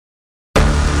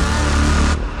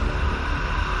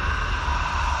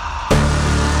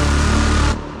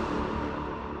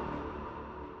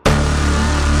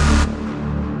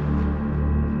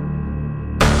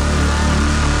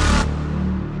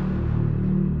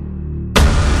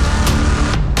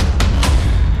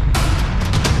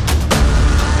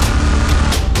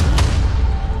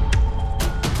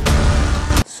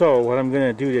So what I'm going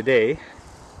to do today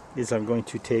is I'm going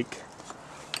to take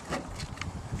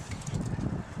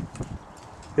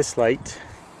this light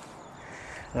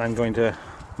and I'm going to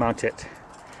mount it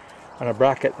on a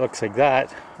bracket that looks like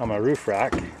that on my roof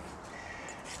rack.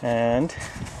 And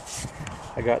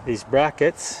I got these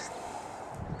brackets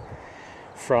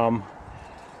from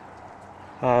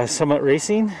Summit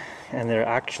Racing, and they're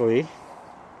actually,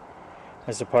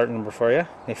 as a part number for you,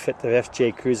 they fit the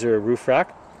FJ Cruiser roof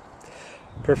rack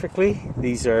perfectly.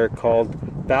 These are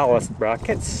called ballast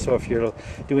brackets. So if you're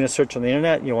doing a search on the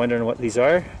internet and you're wondering what these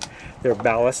are, they're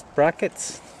ballast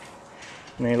brackets,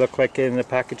 and they look like in the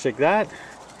package like that.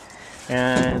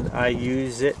 And I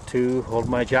use it to hold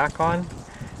my jack on,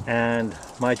 and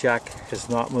my jack has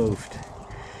not moved.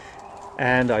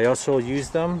 And I also use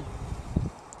them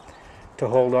to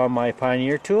hold on my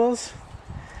Pioneer tools,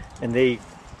 and they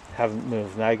haven't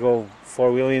moved. And I go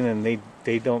four-wheeling and they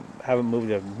haven't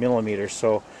moved a millimeter.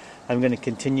 So I'm going to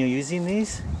continue using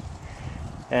these,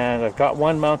 and I've got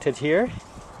one mounted here.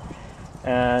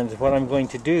 And what I'm going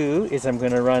to do is I'm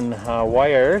going to run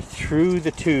wire through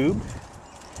the tube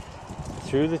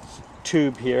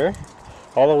here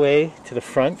all the way to the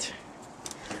front.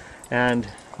 And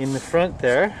in the front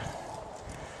there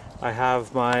I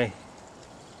have my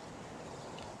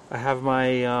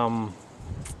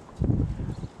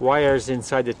wires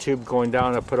inside the tube going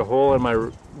down. I put a hole in my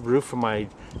roof of my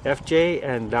FJ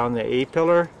and down the A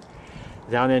pillar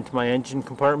down into my engine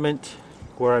compartment,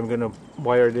 where I'm going to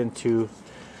wire it into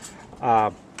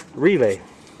relay.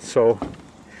 So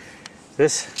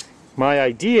my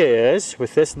idea is,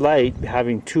 with this light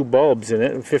having two bulbs in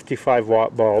it, 55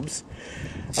 watt bulbs,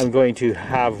 I'm going to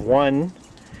have one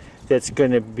that's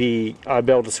going to be, I'll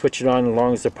be able to switch it on as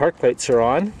long as the park lights are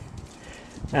on,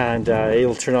 and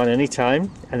it'll turn on anytime.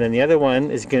 And then the other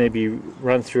one is going to be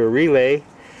run through a relay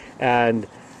and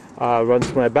run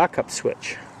through my backup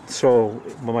switch. So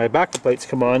when my backup lights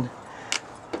come on,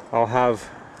 I'll have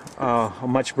a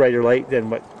much brighter light than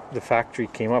what the factory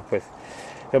came up with.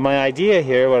 And my idea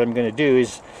here, what I'm going to do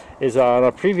is on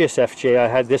a previous FJ I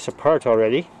had this apart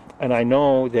already, and I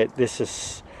know that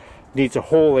this needs a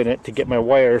hole in it to get my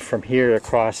wire from here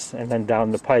across and then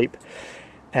down the pipe.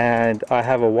 And I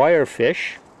have a wire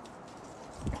fish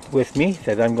with me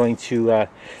that I'm going to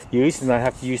use, and I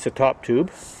have to use the top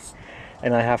tube,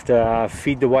 and I have to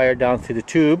feed the wire down through the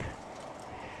tube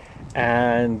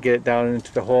and get it down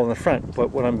into the hole in the front. But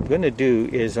what I'm going to do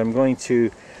is I'm going to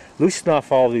loosen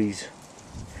off all these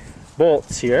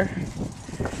bolts here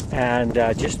and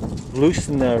just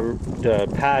loosen the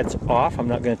pads off. I'm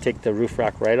not going to take the roof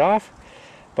rack right off,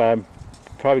 but I'm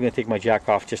probably going to take my jack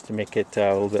off just to make it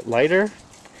a little bit lighter.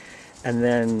 And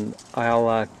then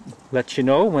I'll let you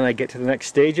know when I get to the next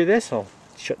stage of this. I'll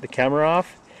shut the camera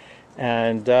off,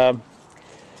 and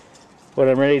when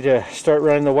I'm ready to start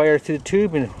running the wire through the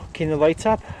tube and hooking the lights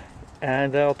up,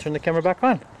 and I'll turn the camera back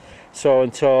on. So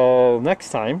until next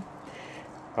time,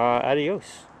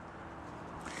 adios.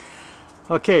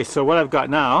 Okay, so what I've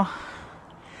got now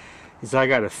is I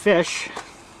got a fish,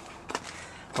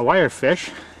 a wire fish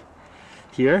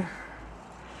here,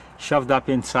 shoved up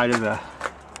inside of the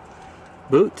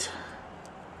boot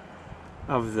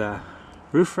of the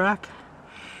roof rack,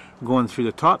 going through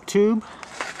the top tube,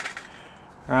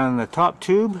 around the top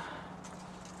tube,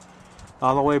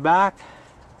 all the way back,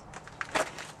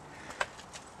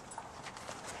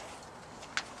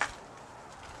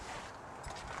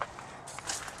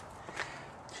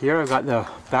 here. I've got the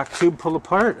back tube pulled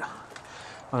apart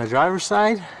on the driver's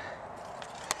side,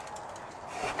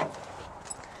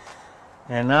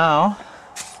 and now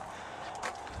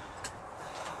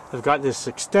I've got this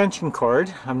extension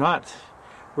cord. I'm not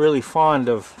really fond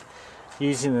of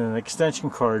using an extension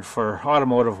cord for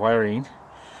automotive wiring,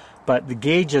 but the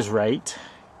gauge is right,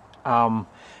 and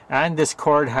this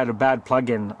cord had a bad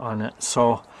plug-in on it.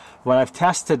 So when I've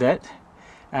tested it,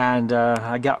 and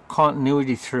I got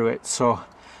continuity through it, so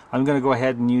I'm going to go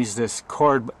ahead and use this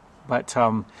cord. But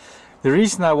the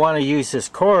reason I want to use this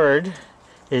cord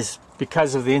is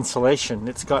because of the insulation.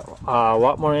 It's got a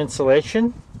lot more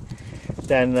insulation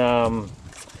than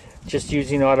just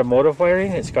using automotive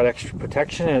wiring. It's got extra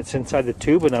protection, and it's inside the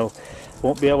tube, and I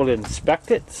won't be able to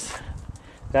inspect it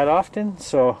that often.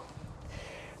 So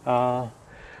I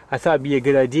thought it'd be a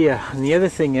good idea. And the other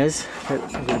thing is that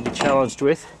I'm going to be challenged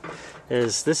with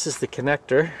is this is the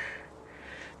connector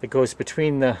that goes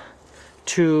between the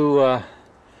two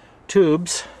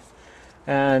tubes,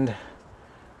 and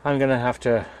I'm going to have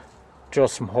to drill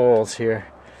some holes here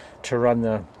to run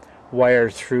the wire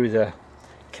through the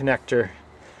connector.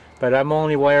 But I'm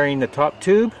only wiring the top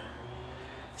tube,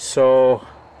 so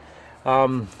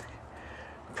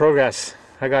progress.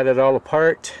 I got it all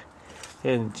apart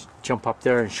and jump up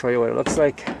there and show you what it looks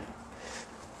like.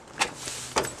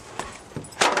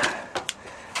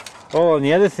 Oh, and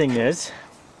the other thing is,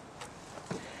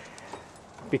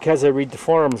 because I read the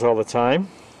forums all the time,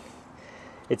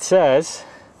 it says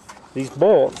these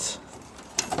bolts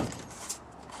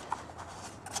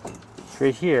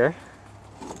right here,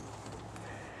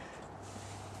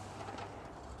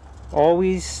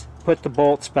 always put the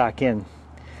bolts back in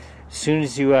as soon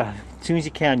as you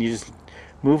can. You just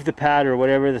move the pad or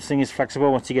whatever, the thing is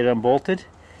flexible. Once you get it unbolted,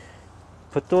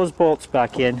 put those bolts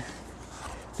back in,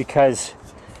 because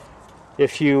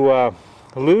if you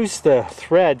lose the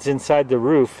threads inside the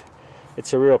roof,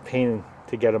 it's a real pain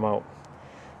to get them out.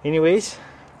 Anyways,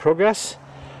 progress.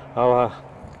 I'll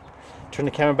turn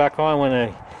the camera back on when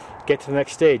I get to the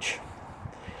next stage.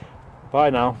 Bye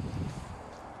now.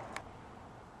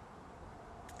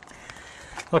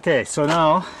 Okay, so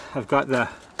now I've got the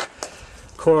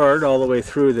cord all the way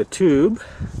through the tube,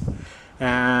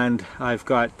 and I've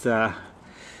got I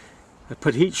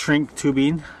put heat shrink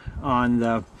tubing on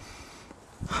the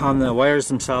wires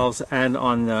themselves and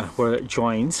on the where it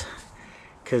joins,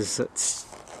 because it's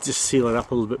just seal it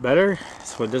up a little bit better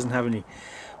so it doesn't have any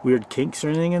weird kinks or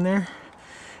anything in there.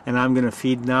 And I'm going to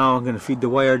feed the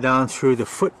wire down through the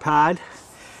foot pad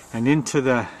and into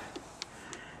the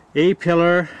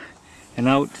A-pillar and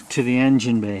out to the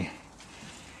engine bay.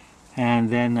 And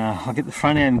then I'll get the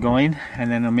front end going,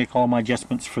 and then I'll make all my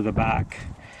adjustments for the back.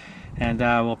 And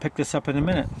we'll pick this up in a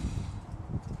minute.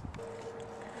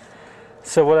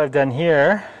 So what I've done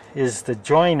here is the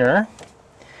joiner.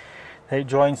 It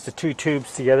joins the two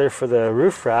tubes together for the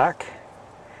roof rack.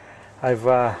 I've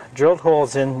drilled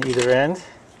holes in either end.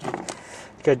 You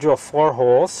gotta drill 4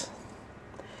 holes.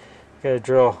 You gotta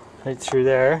drill right through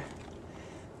there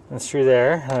and through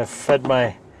there. And I've fed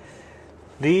my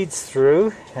leads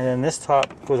through, and then this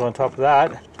top goes on top of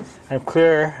that. I'm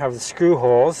clear of the screw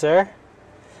holes there.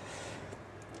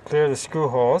 Clear the screw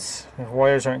holes. The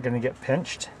wires aren't going to get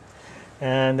pinched.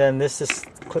 And then this just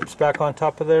clips back on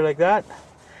top of there like that.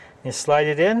 You slide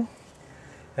it in,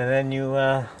 and then you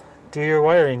do your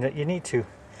wiring that you need to.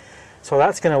 So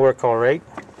that's going to work all right.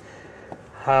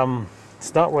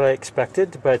 It's not what I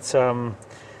expected, but I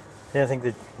didn't think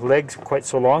the legs were quite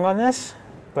so long on this.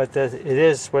 But it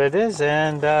is what it is,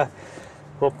 and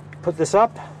we'll put this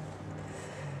up,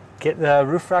 get the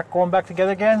roof rack going back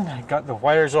together again. I got the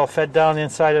wires all fed down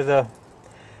inside of the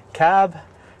cab.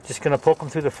 Just going to poke them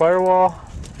through the firewall,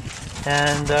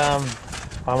 and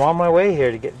I'm on my way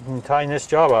here to get tying this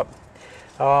job up.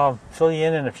 I'll fill you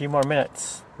in a few more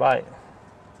minutes. Bye.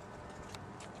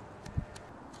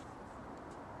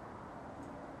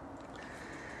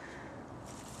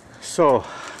 So,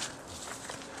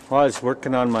 while I was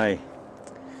working on my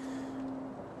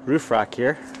roof rack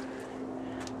here,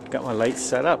 got my lights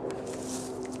set up.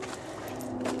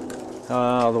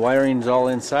 The wiring's all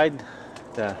inside.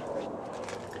 The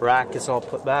rack is all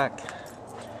put back.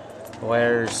 The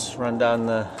wires run down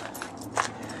the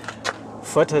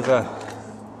foot of the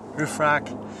roof rack,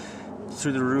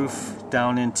 through the roof,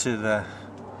 down into the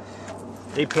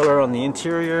A-pillar on the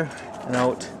interior, and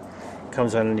out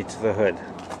comes underneath the hood.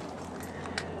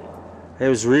 It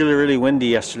was really windy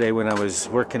yesterday when I was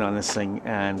working on this thing,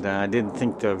 and I didn't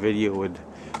think the video would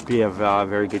be of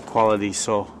very good quality,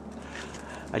 so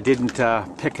I didn't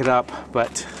pick it up.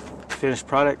 But finished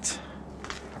product,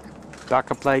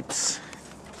 backup lights.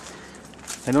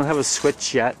 I don't have a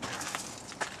switch yet,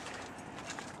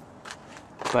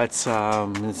 but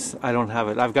I don't have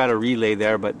it. I've got a relay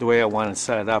there, but the way I want to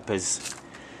set it up is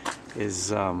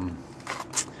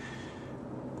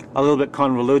a little bit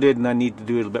convoluted, and I need to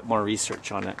do a little bit more research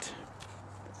on it.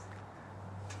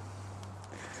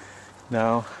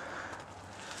 Now,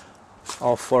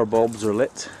 all 4 bulbs are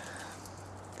lit.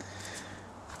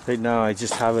 Right now, I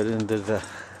just have it into the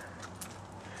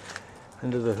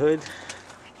hood.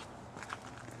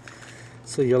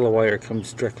 So yellow wire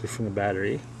comes directly from the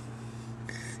battery,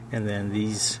 and then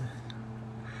these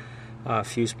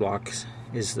fuse blocks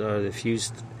is the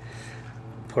fused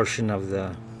portion of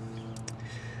the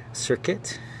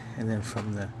circuit, and then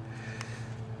from the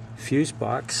fuse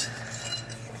box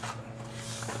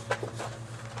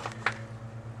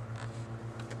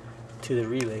to the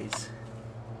relays.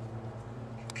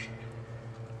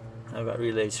 I've got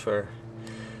relays for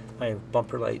my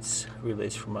bumper lights,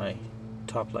 relays for my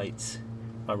top lights,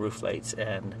 my roof lights,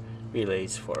 and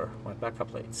relays for my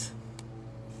backup lights.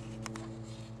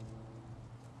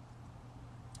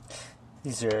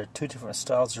 These are 2 different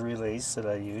styles of relays that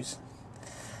I use.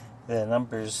 The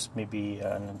numbers may be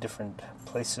in different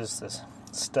places, the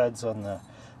studs on the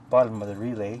bottom of the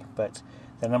relay, but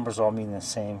the numbers all mean the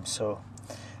same. So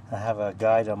I have a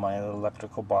guide on my little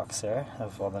electrical box there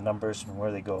of all the numbers and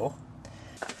where they go.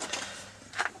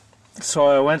 So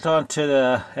I went on to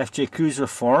the FJ Cruiser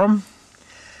forum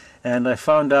and I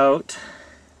found out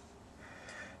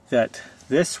that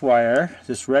this wire,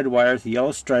 this red wire with the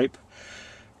yellow stripe,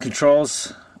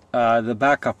 controls the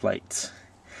backup lights.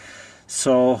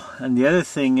 So, and the other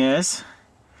thing is,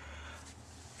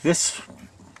 this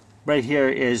right here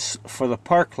is for the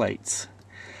park lights.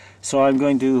 So I'm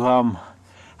going to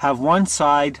have one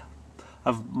side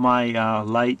of my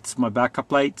lights, my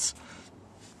backup lights,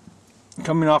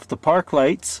 coming off the park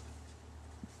lights,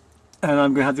 and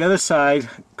I'm going to have the other side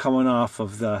coming off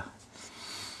of the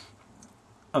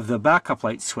backup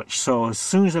light switch. So as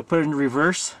soon as I put it in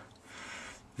reverse,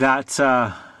 that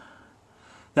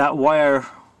wire,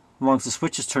 once the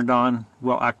switch is turned on,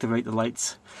 will activate the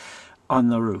lights on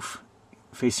the roof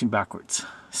facing backwards.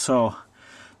 So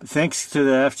thanks to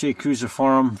the FJ Cruiser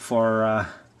forum for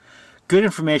good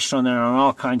information on there on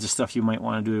all kinds of stuff you might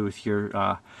want to do with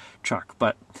your truck.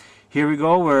 But here we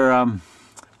go. We're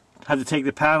had to take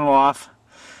the panel off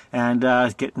and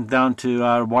getting down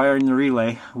to wiring the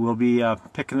relay. We'll be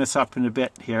picking this up in a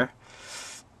bit here.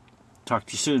 Talk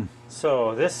to you soon.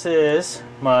 So this is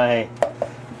my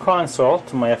console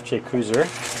to my FJ Cruiser,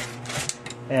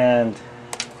 and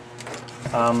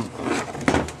as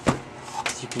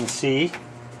you can see,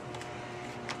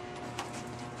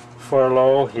 for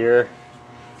low here,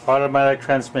 automatic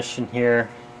transmission here,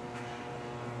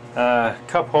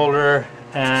 cup holder,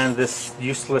 and this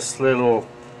useless little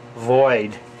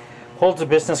void. Holds a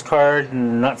business card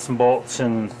and nuts and bolts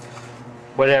and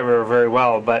whatever very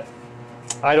well, but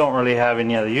I don't really have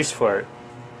any other use for it.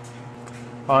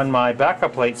 On my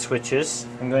backup light switches,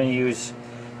 I'm going to use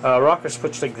a rocker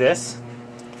switch like this,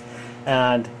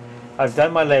 and I've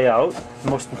done my layout.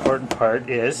 The most important part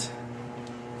is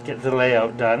get the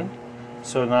layout done.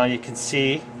 So now you can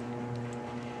see,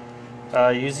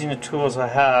 using the tools I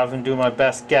have and do my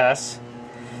best guess,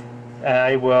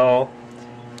 I will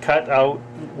cut out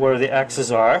where the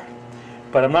X's are,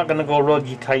 but I'm not going to go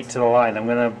really tight to the line. I'm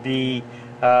going to be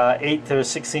 1/8 to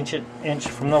 1/6 inch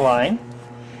from the line,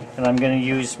 and I'm going to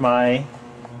use my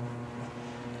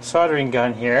soldering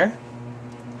gun here,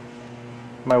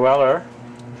 my Weller,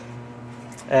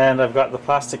 and I've got the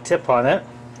plastic tip on it,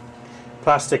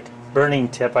 plastic burning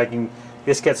tip.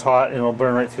 This gets hot and it'll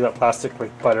burn right through that plastic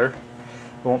like butter.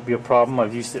 It won't be a problem.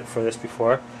 I've used it for this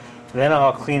before. And then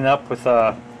I'll clean it up with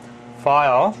a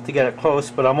file to get it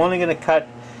close, but I'm only going to cut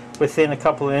within a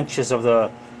couple of inches of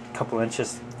the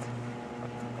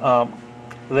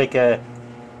like a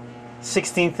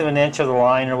 1/16 of an inch of the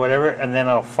line or whatever, and then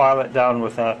I'll file it down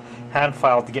with a hand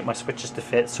file to get my switches to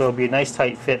fit, so it'll be a nice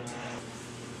tight fit.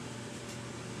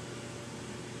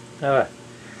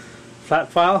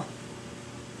 Flat file,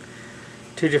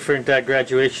 two different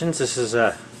graduations. This is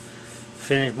a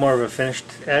more of a finished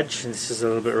edge, and this is a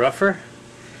little bit rougher.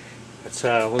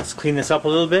 Let's clean this up a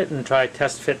little bit and try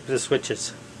test fit the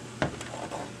switches.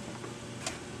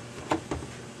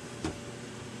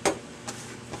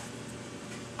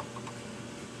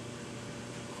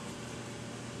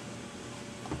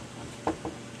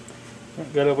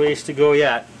 Got a ways to go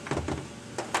yet.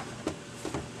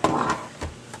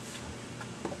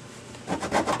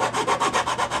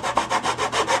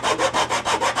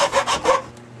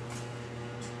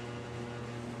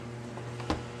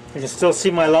 I can still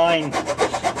see my line.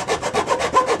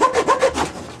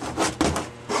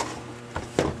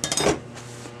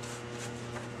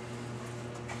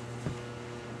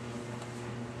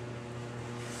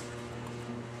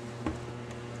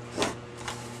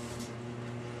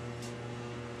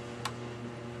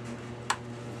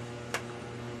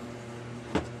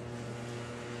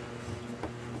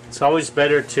 It's always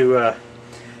better to,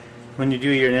 when you do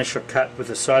your initial cut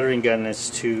with a soldering gun, is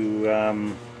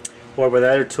to, or with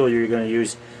other tool you're going to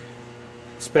use,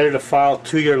 it's better to file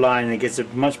to your line, and it gets a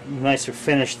much nicer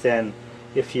finish than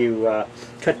if you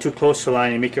cut too close to the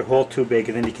line and make your hole too big,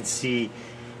 and then you can see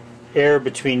air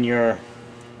between your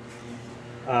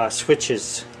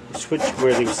switches,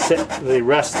 where they sit, they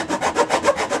rest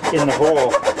in the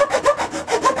hole.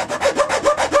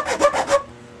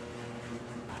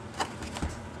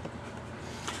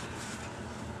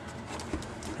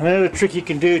 Another trick you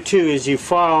can do too is you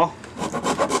file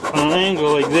on an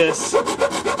angle like this.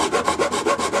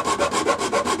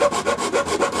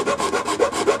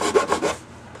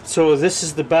 So this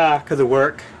is the back of the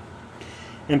work,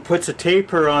 and puts a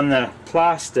taper on the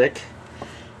plastic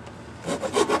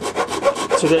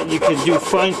so that you can do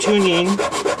fine-tuning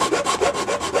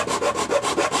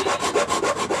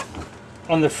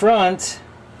on the front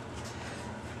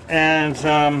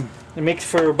and it makes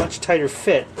for a much tighter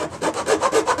fit.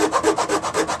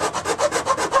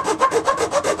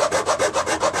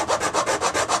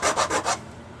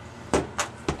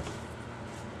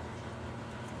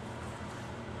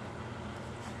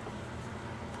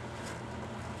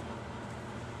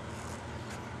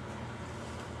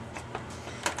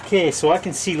 Okay, so I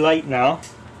can see light now,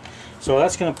 so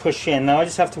that's going to push in. Now I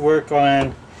just have to work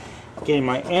on getting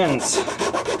my ends.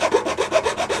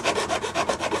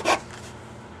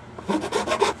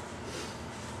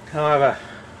 Now I have a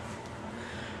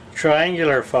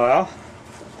triangular file.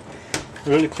 It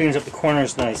really cleans up the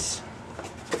corners nice.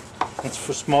 That's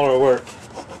for smaller work.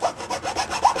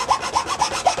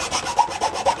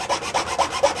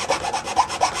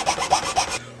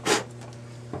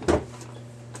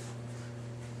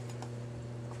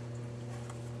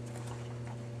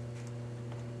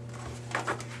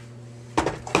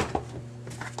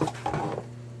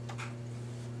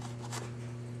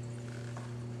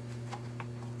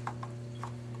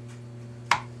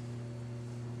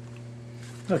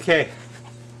 Okay,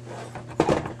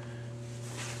 I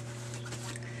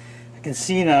can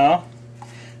see now.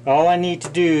 All I need to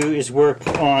do is work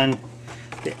on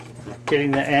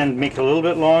getting the end, make it a little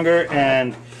bit longer,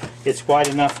 and it's wide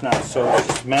enough now. So it's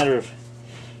just a matter of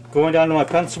going down to my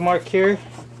pencil mark here.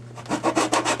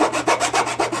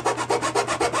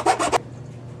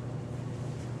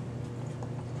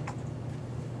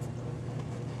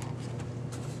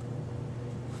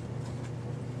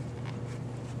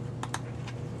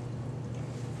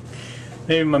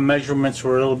 Maybe my measurements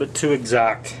were a little bit too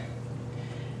exact,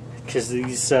 because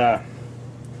these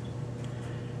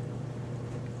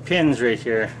pins right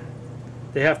here,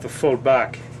 they have to fold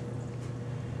back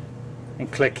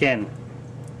and click in,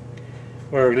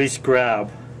 or at least grab.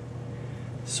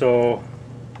 So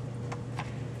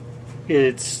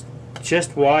it's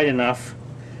just wide enough,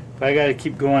 but I got to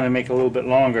keep going and make it a little bit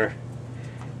longer.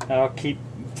 I'll keep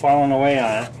filing away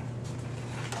on it.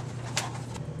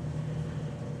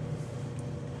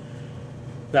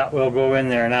 That will go in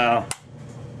there now.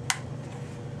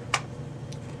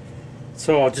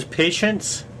 So just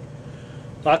patience,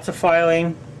 lots of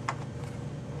filing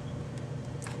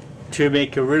to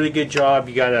make a really good job.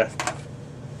 You got a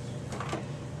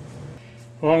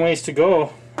long ways to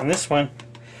go on this one.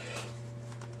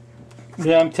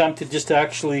 Yeah, I'm tempted just to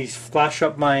actually flash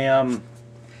up my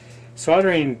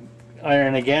soldering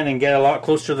iron again and get a lot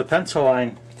closer to the pencil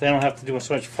line, so I don't have to do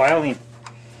so much filing.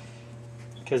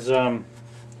 Because I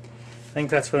think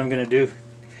that's what I'm going to do.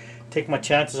 Take my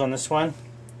chances on this one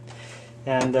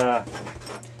and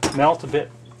melt a bit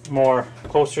more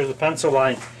closer to the pencil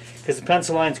line, because the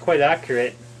pencil line is quite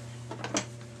accurate.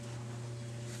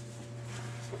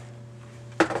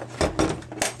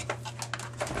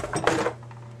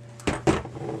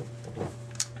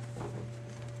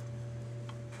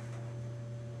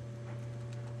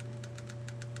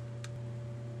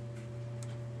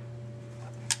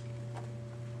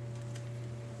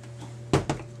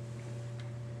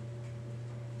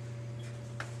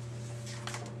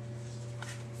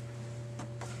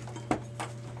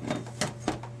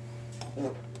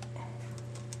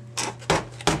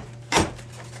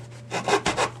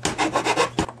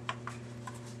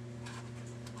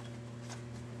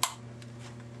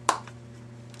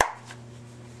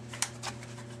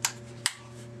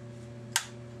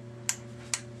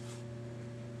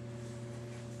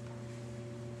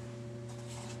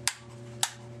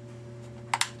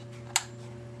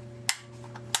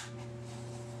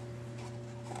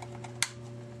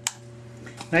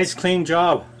 Nice clean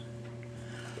job.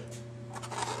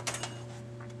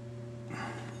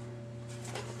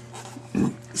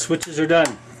 Switches are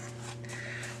done.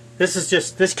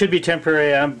 This could be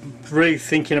temporary. I'm really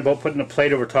thinking about putting a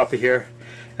plate over top of here,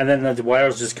 and then the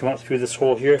wires just come up through this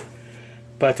hole here.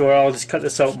 But or I'll just cut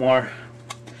this out more.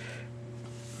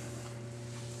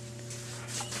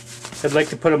 I'd like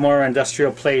to put a more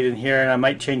industrial plate in here, and I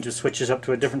might change the switches up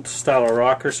to a different style of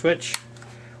rocker switch.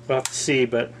 We'll have to see,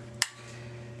 but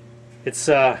it's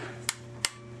two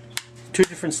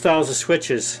different styles of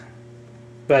switches.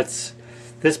 But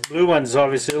this blue one is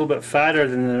obviously a little bit fatter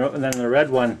than the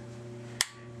red one.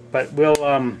 But we'll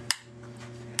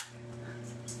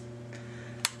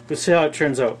see how it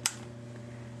turns out.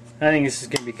 I think this is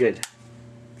going to be good.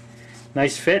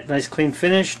 Nice fit, nice clean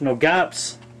finish, no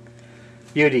gaps.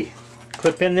 Beauty.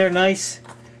 Clip in there nice.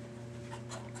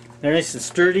 They're nice and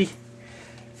sturdy.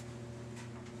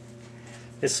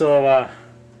 This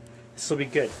will be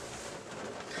good.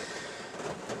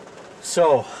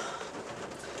 So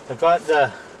I've got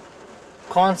the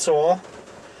console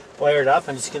wired up.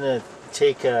 I'm just going to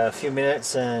take a few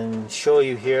minutes and show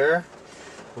you here.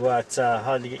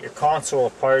 how to get your console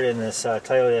apart in this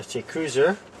Toyota FJ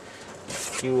Cruiser.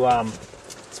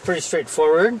 It's pretty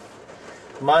straightforward.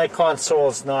 My console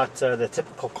is not the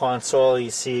typical console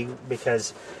you see,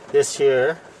 because this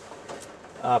here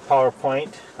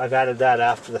PowerPoint, I've added that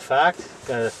after the fact.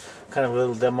 Got a kind of a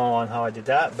little demo on how I did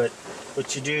that. But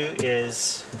what you do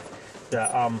is the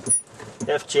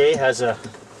FJ has a,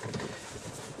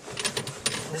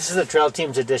 this is the Trail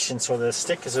Teams edition, so the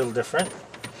stick is a little different,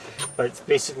 but it's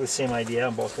basically the same idea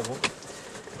on both of them.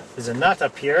 There's a nut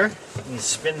up here, and you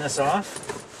spin this off.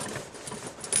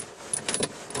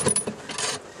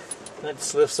 That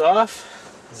just lifts off.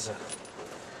 There's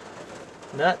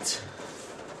a nut,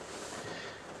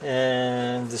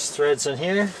 and there's threads on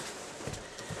here.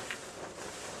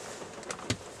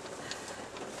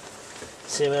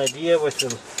 Same idea with the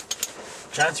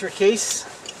transfer case.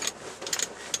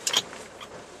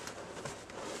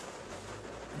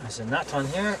 There's a nut on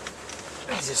here.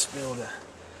 Let's just be able to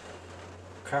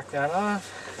crack that off.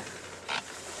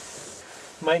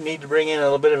 Might need to bring in a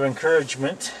little bit of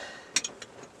encouragement.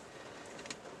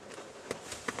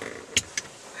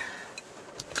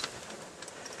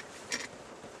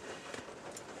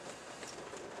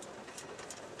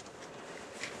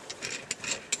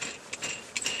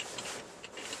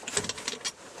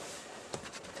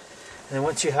 And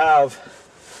once you have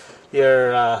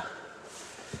your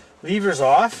levers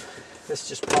off, this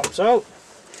just pops out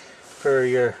for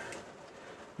your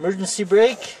emergency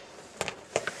brake.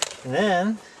 And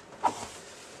then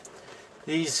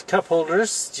these cup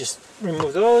holders, just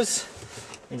remove those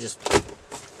and just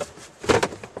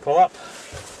pull up,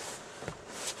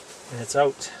 and it's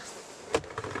out.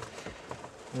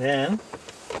 And then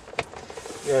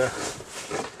you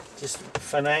just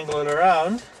finagle it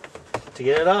around to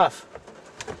get it off.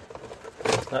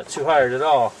 Not too hard at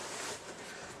all.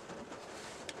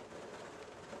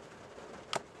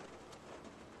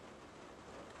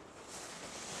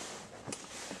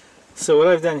 So what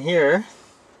I've done here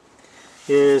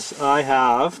is I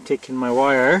have taken my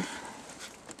wire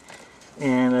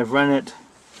and I've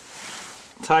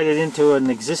tied it into an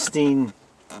existing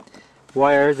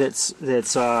wire that's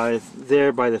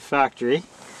there by the factory.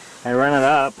 I run it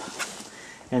up,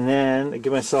 and then I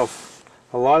give myself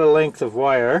a lot of length of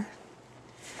wire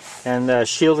and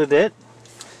shielded it.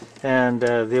 And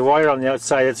the wire on the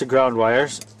outside, it's a ground wire,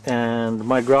 and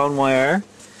my ground wire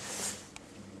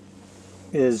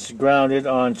is grounded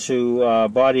onto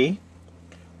body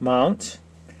mount,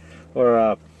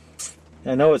 or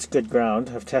I know it's good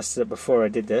ground. I've tested it before I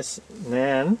did this. And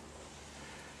then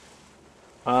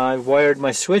I wired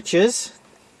my switches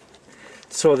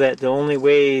so that the only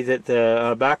way that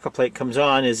the backup light comes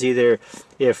on is either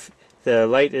if the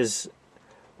light is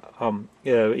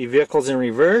vehicle's in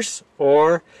reverse,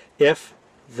 or if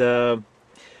the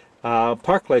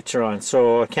park lights are on.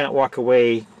 So I can't walk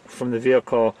away from the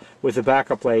vehicle with the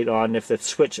backup light on if the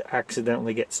switch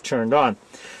accidentally gets turned on.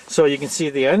 So you can see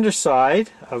the underside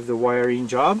of the wiring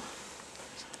job.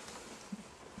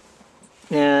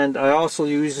 And I also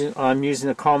I'm using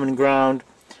the common ground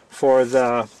for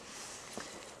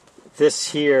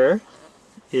this here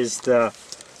is the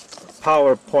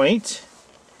power point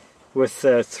with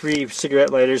 3 cigarette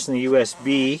lighters and the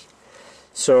USB.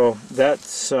 So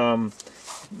that's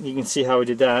you can see how I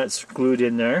did that. It's glued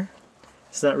in there.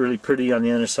 It's not really pretty on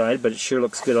the underside, but it sure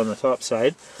looks good on the top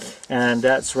side. And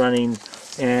that's running,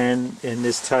 and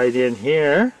this tied in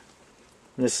here.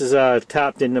 This is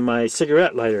tapped into my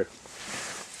cigarette lighter.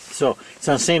 So it's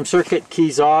on the same circuit,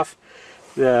 keys off,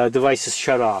 the device is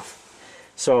shut off.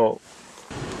 So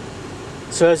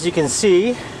as you can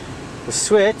see, the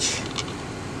switch,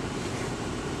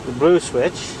 the blue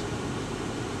switch,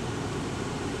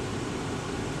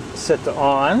 set to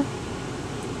on.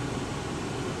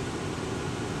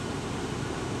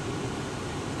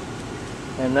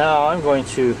 And now I'm going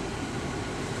to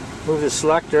move the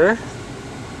selector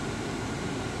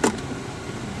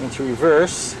into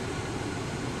reverse,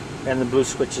 and the blue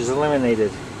switch is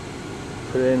eliminated.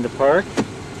 Put it into park,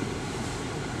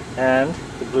 and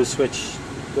the blue switch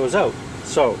goes out.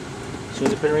 So as soon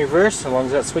as I put it in reverse, as long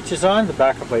as that switch is on, the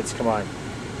backup lights come on.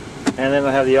 And then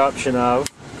I have the option of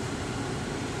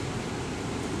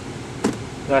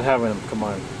not having them come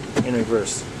on in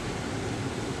reverse.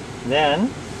 And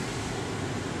then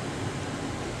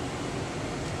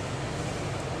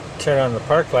turn on the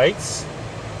park lights.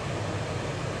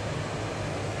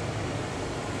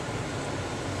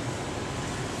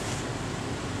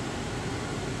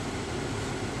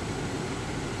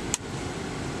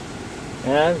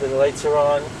 And the lights are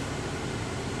on,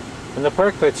 and the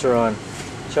park lights are on.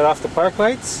 Shut off the park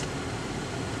lights,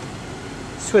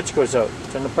 switch goes out.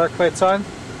 Turn the park lights on,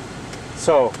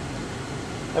 So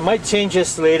I might change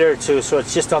this later too, so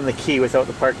it's just on the key without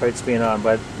the park lights being on.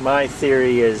 But my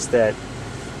theory is that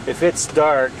if it's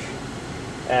dark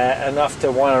enough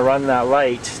to want to run that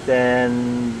light,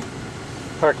 then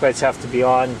park lights have to be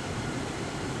on,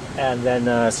 and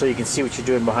then so you can see what you're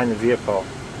doing behind the vehicle,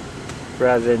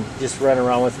 rather than just run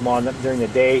around with them on during the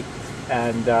day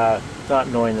and not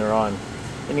knowing they're on.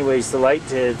 Anyways, the light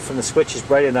from the switch is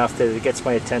bright enough that it gets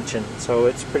my attention, so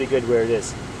it's pretty good where it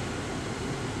is.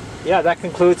 Yeah, that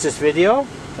concludes this video.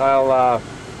 I'll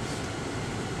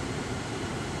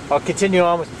continue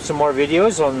on with some more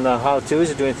videos on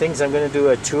how-tos of doing things. I'm going to do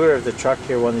a tour of the truck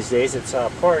here one of these days. It's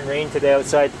pouring rain today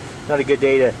outside. Not a good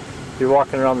day to be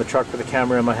walking around the truck with a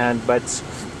camera in my hand, but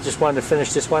just wanted to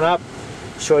finish this one up,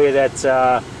 show you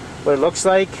that what it looks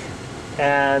like,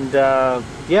 and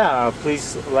yeah,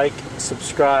 please like,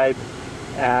 subscribe,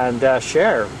 and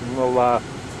share. We'll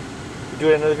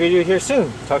do another video here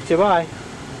soon. Talk to you, bye.